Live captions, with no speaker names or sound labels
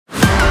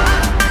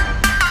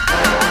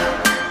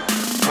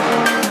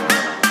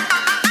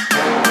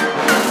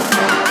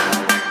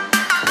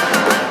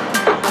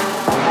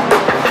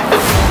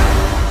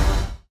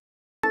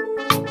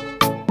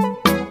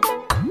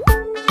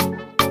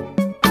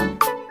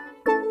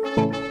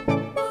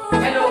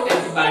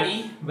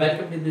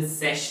welcome to this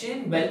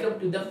session. Welcome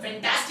to the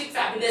fantastic,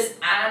 fabulous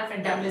and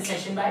fantabulous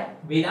session by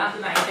Vedantu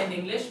 9&10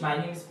 English. My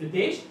name is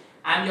Pritesh.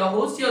 I'm your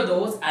host, your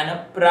host and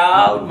a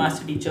proud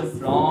master teacher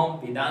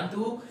from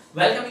Vedantu.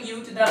 Welcoming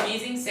you to the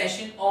amazing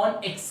session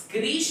on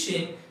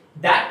excretion,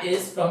 that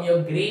is from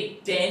your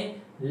grade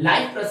 10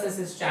 life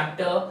processes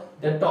chapter,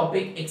 the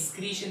topic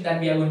excretion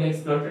that we are going to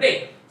explore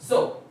today.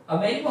 So, a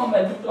very warm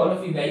welcome to all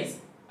of you guys.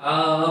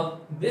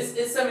 This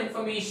is some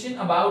information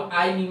about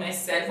me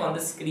myself on the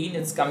screen.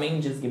 It's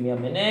coming, just give me a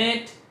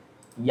minute.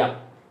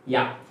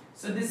 Yeah.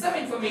 So this is some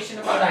information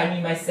about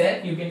me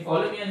myself. You can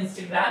follow me on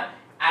Instagram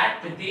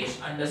at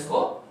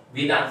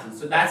Pritesh_Vedantu.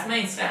 So that's my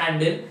Insta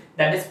handle,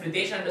 that is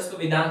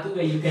Pritesh_Vedantu,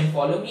 where you can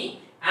follow me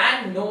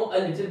and know a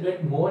little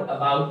bit more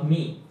about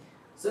me.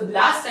 So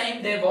last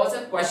time there was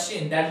a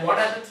question that what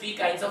are the three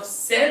kinds of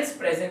cells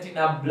present in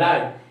our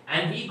blood,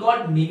 and we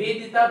got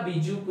Nivedita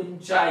Biju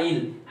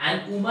Kunchail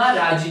and Uma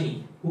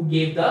Rajini who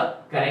gave the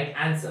correct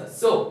answer.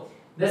 So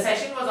the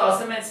session was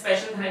awesome and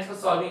special thanks for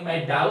solving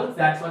my doubts.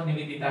 That's what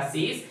Nivedita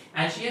says,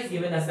 and she has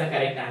given us the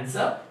correct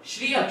answer.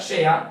 Shri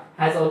Akshaya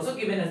has also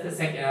given us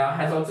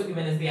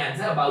the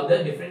answer about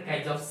the different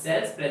kinds of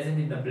cells present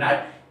in the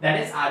blood, that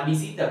is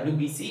RBC,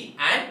 WBC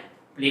and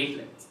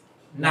platelets.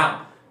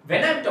 Now,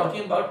 when I am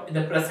talking about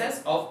the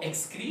process of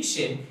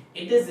excretion,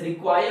 it is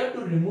required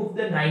to remove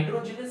the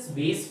nitrogenous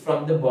waste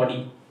from the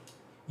body.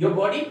 Your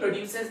body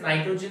produces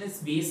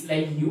nitrogenous waste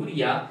like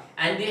urea,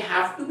 and they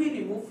have to be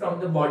removed from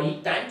the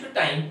body time to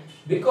time,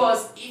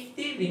 because if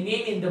they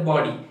remain in the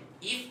body,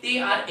 if they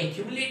are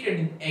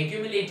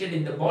accumulated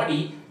in the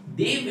body,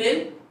 they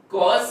will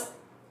cause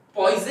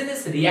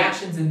poisonous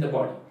reactions in the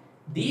body.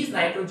 These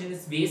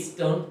nitrogenous waste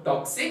turn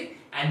toxic,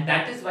 and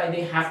that is why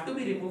they have to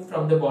be removed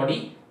from the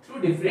body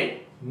through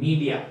different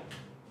media.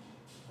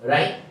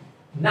 Right?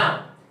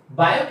 Now,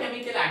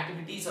 biochemical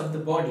activities of the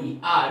body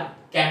are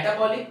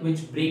catabolic,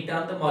 which break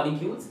down the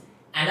molecules,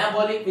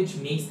 anabolic, which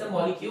makes the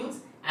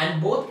molecules,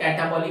 and both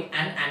catabolic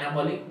and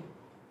anabolic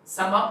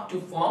sum up to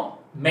form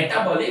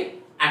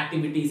metabolic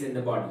activities in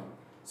the body.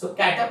 So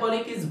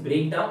catabolic is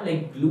breakdown,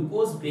 like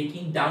glucose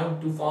breaking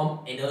down to form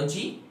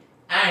energy,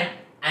 and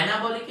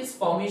anabolic is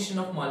formation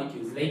of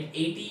molecules like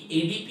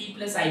ADP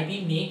plus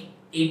IP make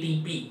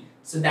ATP.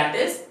 So that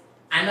is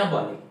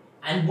anabolic,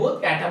 and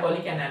both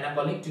catabolic and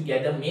anabolic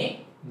together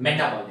make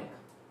metabolic.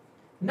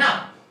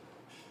 Now,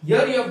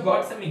 here you have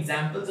got some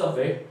examples of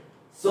it.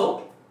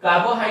 So,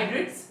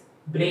 carbohydrates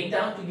break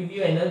down to give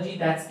you energy,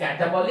 that's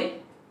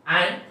catabolic,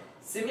 and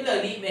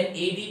similarly when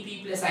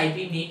ADP plus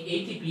IP make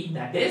ATP,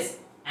 that is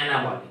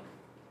anabolic.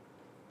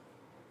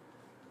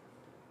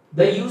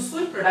 The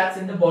useful products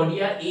in the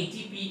body are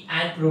ATP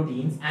and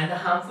proteins, and the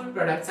harmful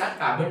products are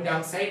carbon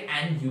dioxide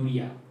and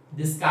urea.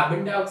 This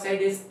carbon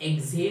dioxide is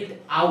exhaled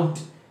out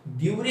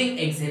during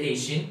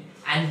exhalation,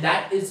 and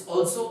that is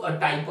also a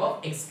type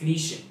of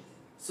excretion.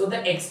 So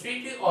the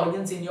excretory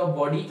organs in your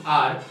body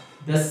are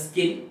the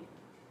skin,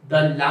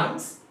 the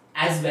lungs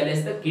as well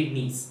as the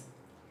kidneys.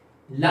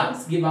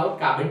 Lungs give out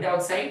carbon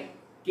dioxide,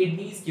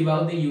 kidneys give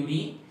out the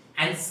urine,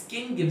 and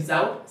skin gives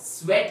out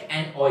sweat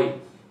and oil.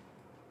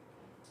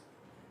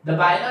 The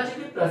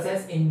biological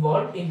process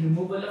involved in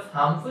removal of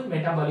harmful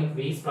metabolic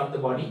waste from the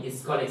body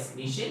is called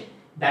excretion,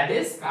 that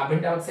is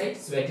carbon dioxide,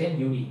 sweat and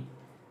urine.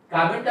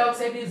 Carbon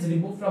dioxide is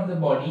removed from the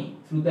body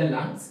through the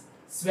lungs,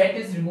 sweat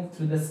is removed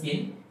through the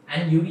skin,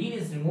 and urine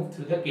is removed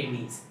through the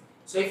kidneys.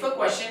 So if a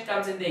question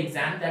comes in the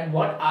exam that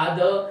what are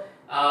the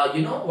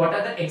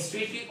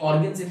excretory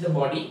organs in the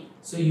body,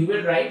 so you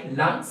will write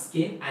lung,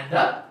 skin and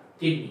the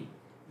kidney.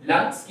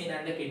 Lung, skin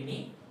and the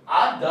kidney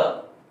are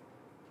the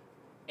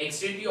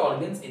excretory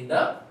organs in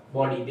the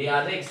body. They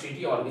are the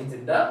excretory organs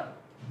in the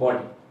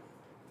body.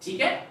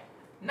 Okay?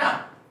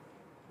 Now,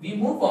 we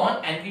move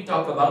on and we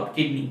talk about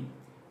kidney.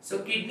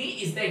 So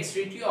kidney is the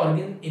excretory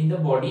organ in the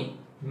body.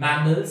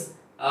 Mammals,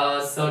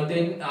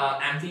 certain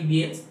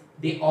amphibians,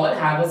 they all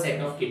have a set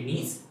of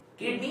kidneys.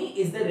 Kidney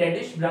is the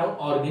reddish brown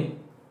organ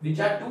which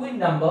are two in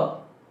number,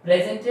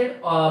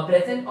 present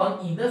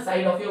on either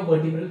side of your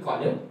vertebral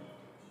column.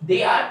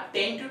 They are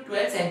 10 to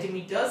 12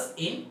 centimeters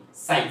in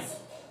size.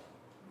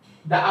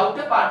 The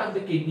outer part of the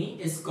kidney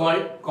is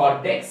called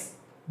cortex.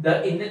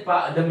 The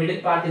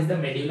middle part is the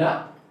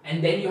medulla,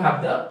 and then you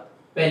have the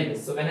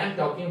pelvis. So when I am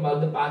talking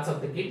about the parts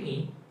of the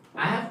kidney,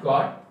 I have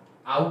got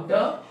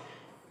outer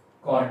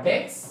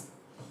cortex,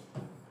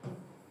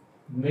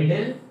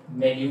 middle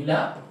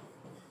medulla,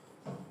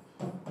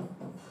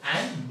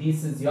 and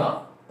this is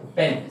your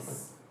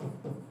pelvis.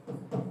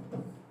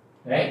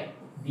 Right?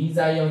 These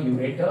are your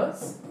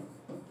ureters.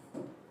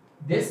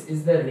 This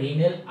is the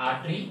renal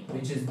artery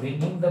which is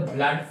bringing the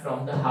blood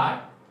from the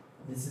heart.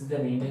 This is the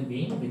renal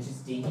vein which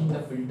is taking the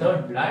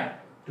filtered blood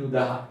to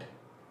the heart.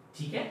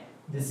 Okay?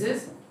 This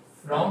is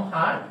from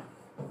heart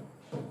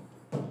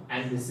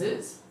and this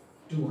is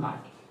to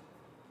heart.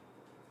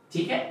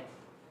 Okay?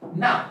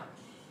 Now,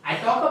 I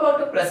talk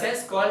about a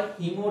process called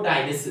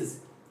hemodialysis.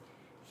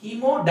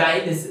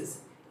 Hemodialysis.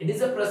 It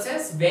is a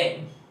process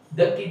when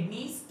the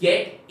kidneys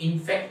get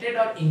infected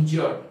or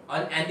injured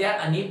and they are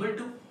unable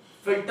to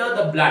filter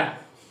the blood.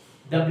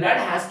 the blood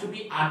has to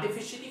be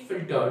artificially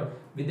filtered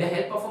with the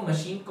help of a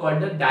machine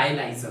called a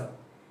dialyzer.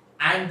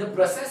 And the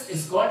process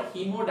is called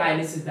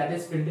hemodialysis, that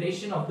is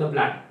filtration of the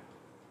blood.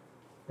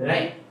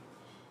 Right?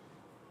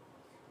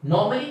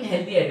 Normally in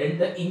healthy adult,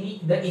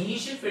 the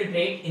initial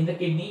filtrate in the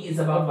kidney is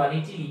about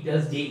 180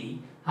 liters daily.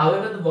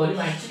 However, the volume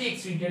actually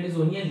excreted is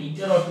only a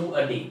liter or two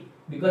a day,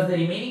 because the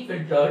remaining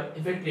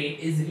filtrate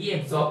is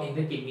reabsorbed in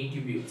the kidney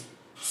tubules.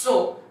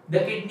 So, the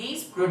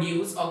kidneys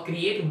produce or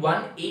create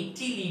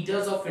 180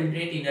 liters of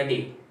filtrate in a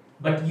day,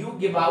 but you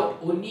give out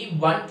only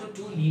 1 to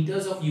 2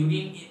 liters of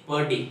urine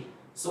per day.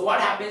 So,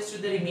 what happens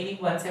to the remaining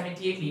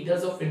 178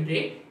 liters of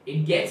filtrate?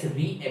 It gets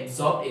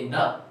reabsorbed in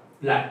the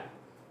blood.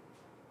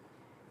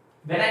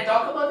 When I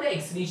talk about the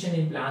excretion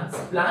in plants,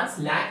 plants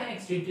lack an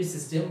excretory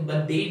system,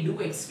 but they do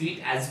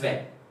excrete as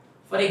well.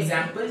 For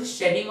example,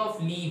 shedding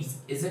of leaves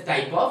is a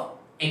type of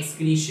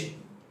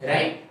excretion,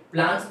 right?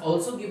 Plants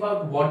also give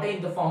out water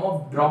in the form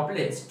of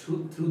droplets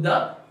through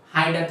the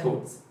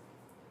hydatodes.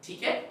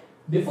 Okay?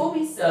 Before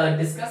we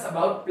discuss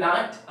about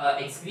plant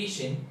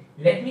excretion,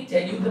 let me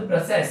tell you the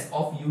process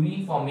of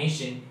urine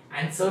formation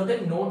and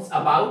certain notes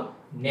about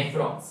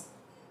nephrons.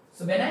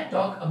 So when I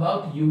talk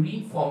about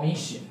urine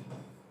formation,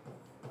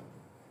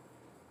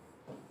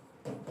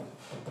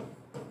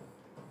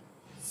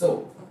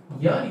 so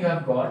here you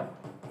have got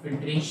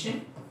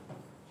filtration.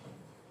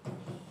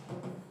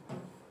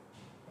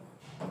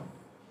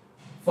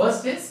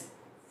 First is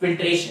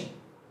filtration.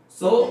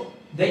 So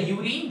the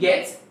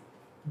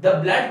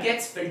blood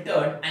gets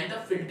filtered and the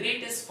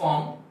filtrate is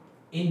formed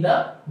in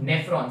the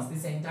nephrons.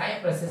 This entire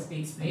process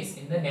takes place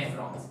in the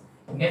nephrons.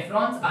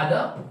 Nephrons are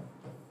the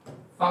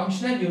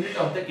functional unit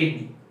of the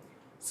kidney.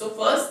 So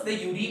first the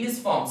urine is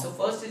formed. So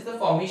first is the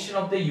formation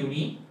of the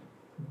urine.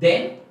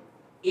 Then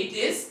it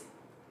is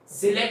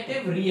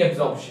selective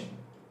reabsorption.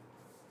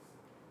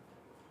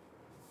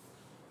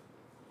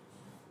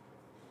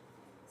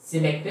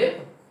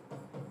 Selective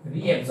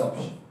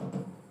reabsorption.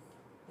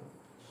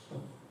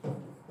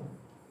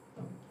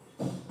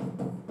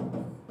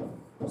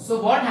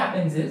 So what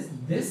happens is,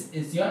 this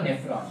is your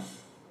nephron.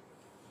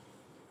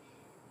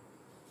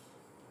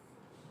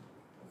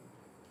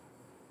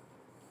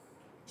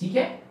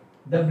 Okay?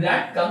 The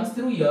blood comes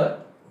through here.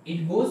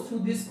 It goes through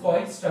this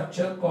coiled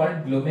structure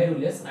called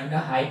glomerulus under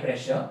high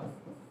pressure.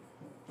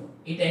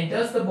 It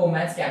enters the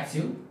Bowman's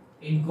capsule.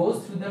 It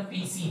goes through the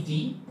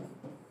PCT,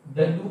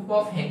 the loop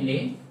of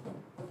Henle,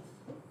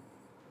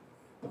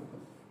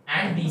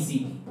 and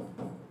DCT,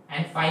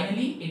 and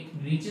finally it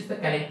reaches the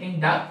collecting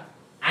duct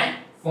and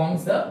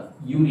forms the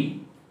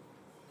urine.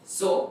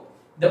 So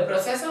the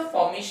process of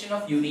formation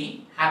of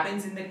urine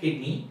happens in the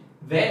kidney,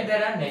 where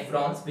there are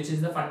nephrons, which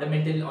is the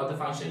fundamental or the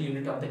functional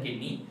unit of the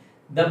kidney.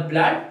 The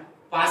blood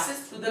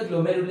passes through the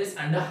glomerulus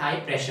under high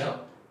pressure.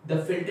 The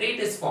filtrate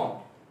is formed.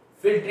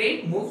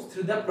 Filtrate moves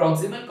through the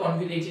proximal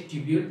convoluted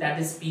tubule, that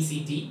is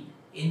PCT,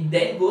 and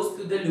then goes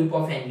through the loop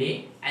of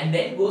Henle, and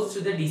then goes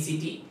through the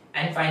DCT,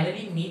 and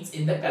finally meets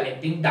in the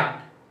collecting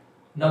duct.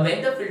 Now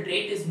when the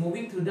filtrate is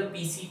moving through the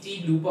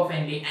PCT, loop of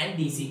Henle and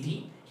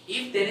DCT,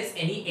 if there is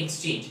any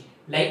exchange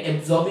like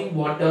absorbing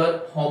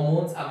water,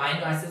 hormones,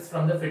 amino acids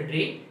from the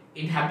filtrate,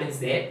 it happens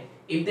there.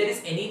 If there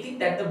is anything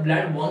that the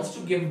blood wants to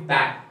give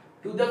back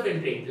to the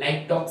filtrate,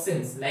 like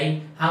toxins,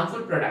 like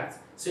harmful products,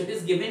 so it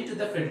is given to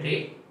the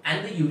filtrate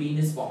and the urine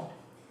is formed.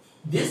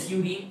 This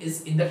urine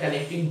is in the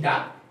collecting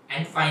duct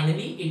and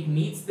finally it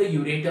meets the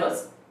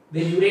ureters.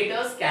 The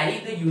ureters carry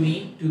the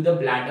urine to the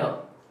bladder.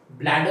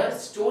 Bladder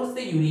stores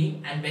the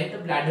urine, and when the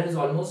bladder is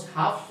almost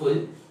half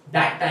full,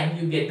 that time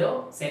you get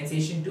the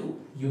sensation to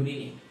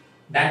urinate.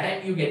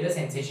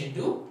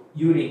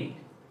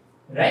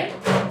 Right?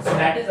 So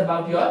that is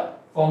about your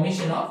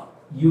formation of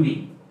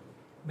urine.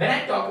 When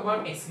I talk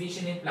about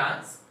excretion in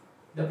plants,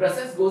 the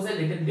process goes a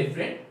little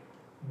different.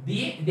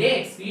 They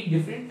excrete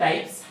different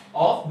types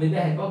with the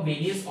help of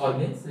various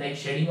organs, like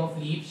shedding of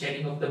leaves,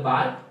 shedding of the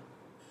bark,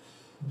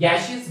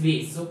 gaseous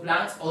waste. So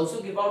plants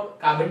also give out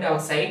carbon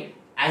dioxide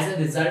as a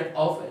result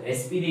of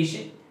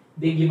respiration.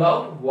 They give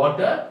out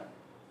water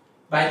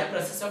by the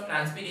process of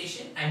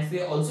transpiration, and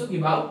they also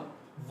give out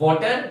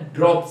water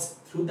drops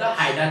through the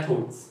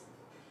hydatodes.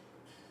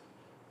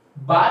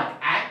 Bark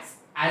acts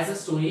as a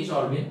storage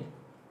organ.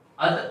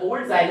 The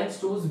old xylem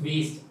stores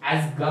waste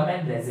as gum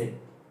and resin,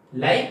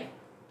 like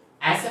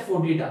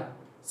asafoetida.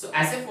 So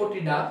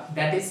asafoetida,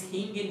 that is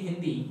hing in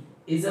Hindi,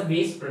 is a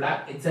waste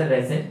product. It's a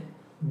resin.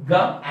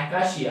 Gum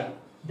acacia,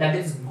 that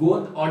is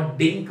gond or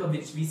dink,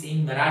 which we say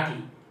in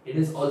Marathi, it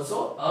is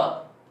also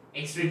a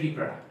excretory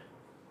product.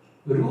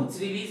 Roots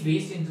release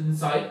waste into the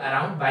soil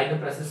around by the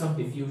process of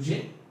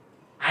diffusion,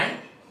 and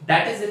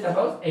that is it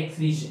about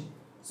excretion.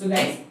 So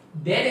guys,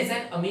 there is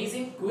an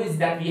amazing quiz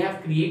that we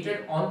have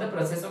created on the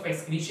process of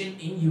excretion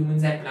in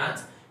humans and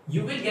plants.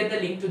 You will get the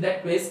link to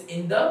that quiz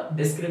in the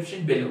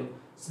description below.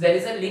 So there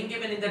is a link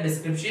given in the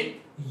description.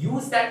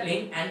 Use that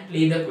link and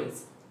play the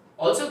quiz.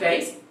 Also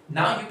guys,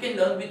 now you can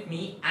learn with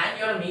me and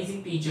your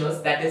amazing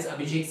teachers, that is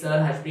Abhishek Sir,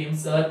 Harshprem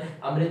Sir,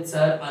 Amrit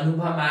Sir,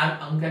 Anubha Ma'am,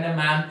 Ankana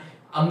Ma'am,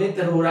 Amit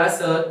Arora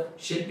sir,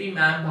 Shilpi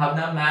ma'am,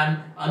 Bhavna ma'am,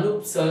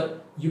 Anup sir.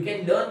 You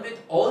can learn with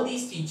all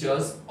these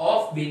teachers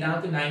of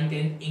Vedantu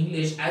 9/10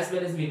 English as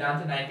well as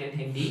Vedantu 9/10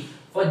 Hindi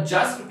for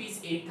just rupees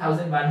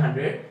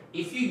 8,100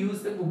 if you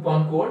use the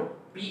coupon code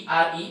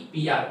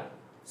PREPRO.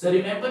 So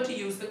remember to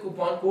use the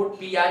coupon code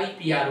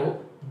PREPRO,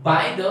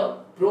 buy the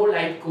Pro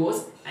Lite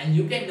course, and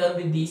you can learn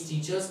with these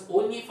teachers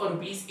only for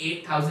rupees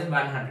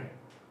 8,100.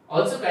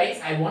 Also guys,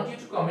 I want you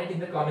to comment in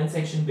the comment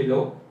section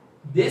below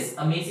this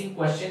amazing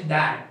question,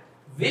 that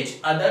which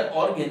other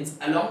organs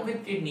along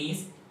with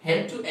kidneys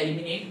help to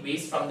eliminate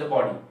waste from the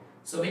body.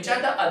 So which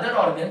are the other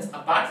organs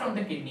apart from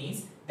the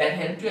kidneys that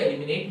help to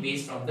eliminate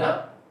waste from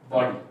the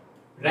body,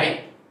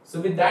 right?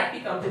 So with that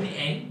we come to the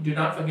end. Do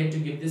not forget to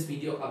give this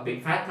video a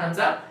big fat thumbs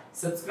up.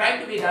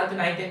 Subscribe to Vedantu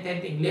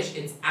 9/10 English.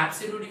 It's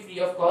absolutely free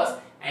of cost,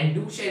 and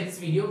do share this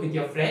video with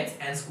your friends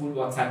and school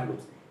WhatsApp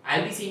groups.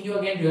 I'll be seeing you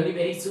again really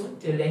very soon.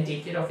 Till then,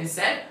 take care of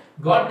yourself.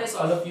 God bless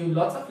all of you.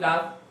 Lots of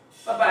love.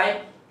 Bye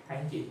bye.